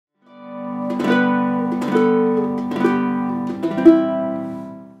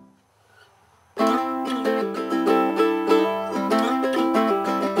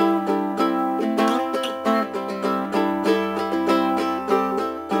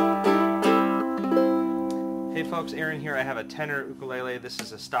folks, Aaron here. I have a tenor ukulele. This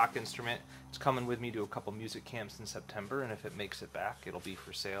is a stock instrument. It's coming with me to a couple music camps in September, and if it makes it back, it'll be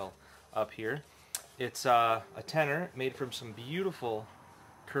for sale up here. It's a tenor made from some beautiful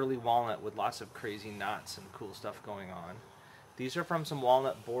curly walnut with lots of crazy knots and cool stuff going on. These are from some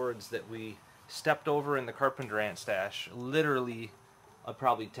walnut boards that we stepped over in the carpenter ant stash literally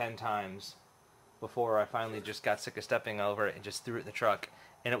probably 10 times before I finally just got sick of stepping over it and just threw it in the truck.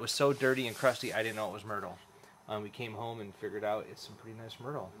 And it was so dirty and crusty I didn't know it was Myrtle. We came home and figured out it's some pretty nice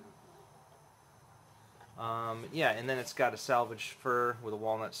Myrtle. Yeah, and then it's got a salvage fur with a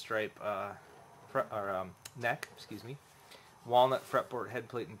walnut stripe neck, excuse me. Walnut fretboard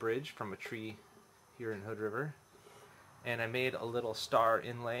headplate and bridge from a tree here in Hood River. And I made a little star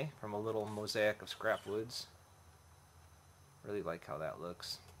inlay from a little mosaic of scrap woods. Really like how that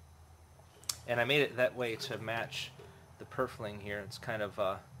looks. And I made it that way to match the purfling here. It's kind of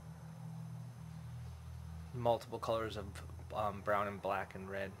multiple colors of brown and black and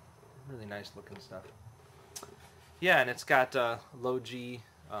red. Really nice looking stuff. Yeah, and it's got low G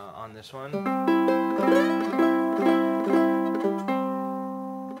on this one.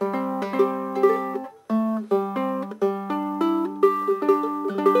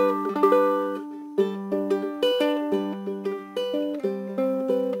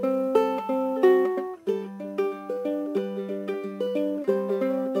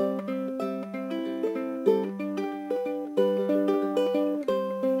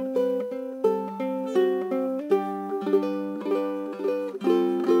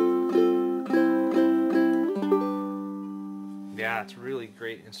 Yeah, it's a really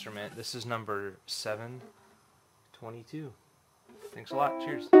great instrument. This is number 722. Thanks a lot.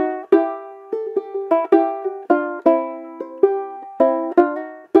 Cheers.